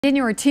In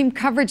your team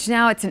coverage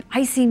now, it's an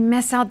icy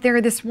mess out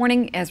there this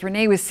morning, as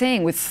Renee was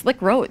saying, with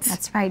slick roads.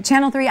 That's right.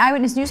 Channel 3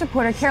 Eyewitness News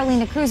reporter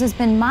Carolina Cruz has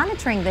been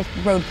monitoring the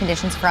road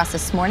conditions for us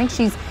this morning.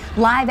 She's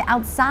live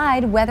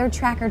outside Weather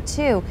Tracker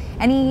 2.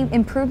 Any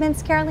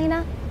improvements,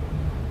 Carolina?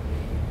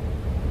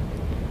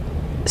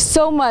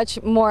 So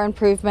much more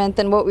improvement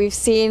than what we've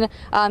seen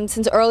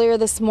since earlier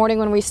this morning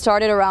when we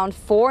started around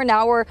 4.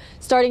 Now we're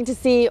starting to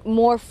see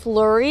more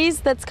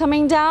flurries that's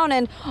coming down,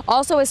 and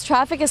also as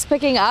traffic is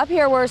picking up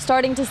here, we're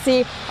starting to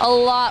see a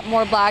lot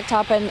more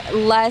blacktop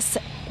and less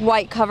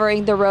white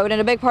covering the road.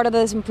 And a big part of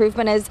this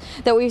improvement is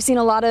that we've seen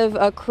a lot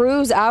of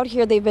crews out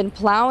here. They've been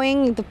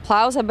plowing. The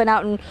plows have been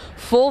out in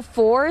full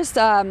force,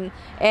 and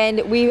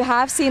we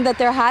have seen that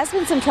there has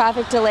been some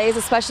traffic delays,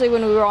 especially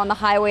when we were on the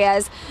highway,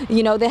 as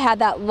you know, they had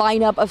that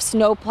lineup of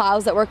snow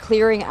plows that were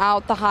clearing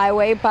out the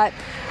highway. But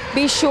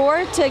be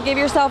sure to give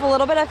yourself a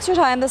little bit extra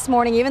time this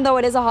morning, even though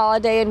it is a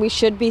holiday and we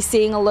should be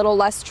seeing a little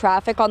less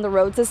traffic on the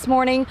roads this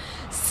morning.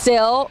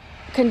 Still,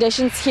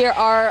 conditions here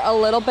are a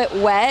little bit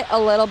wet, a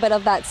little bit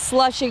of that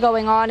slushy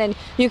going on, and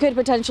you could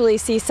potentially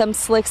see some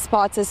slick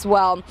spots as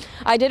well.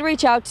 I did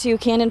reach out to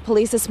Canton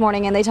police this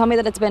morning, and they tell me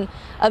that it's been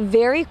a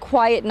very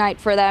quiet night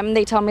for them.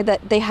 They tell me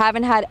that they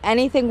haven't had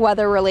anything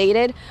weather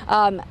related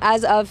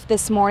as of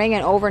this morning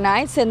and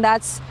overnights, and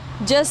that's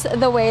just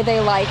the way they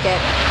like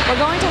it. We're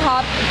going to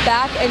hop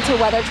back into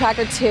Weather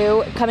Tracker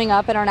 2 coming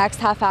up in our next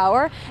half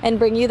hour and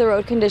bring you the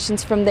road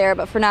conditions from there.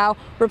 But for now,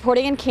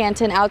 reporting in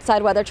Canton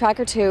outside Weather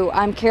Tracker 2,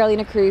 I'm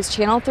Carolina Cruz,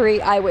 Channel 3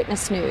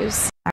 Eyewitness News.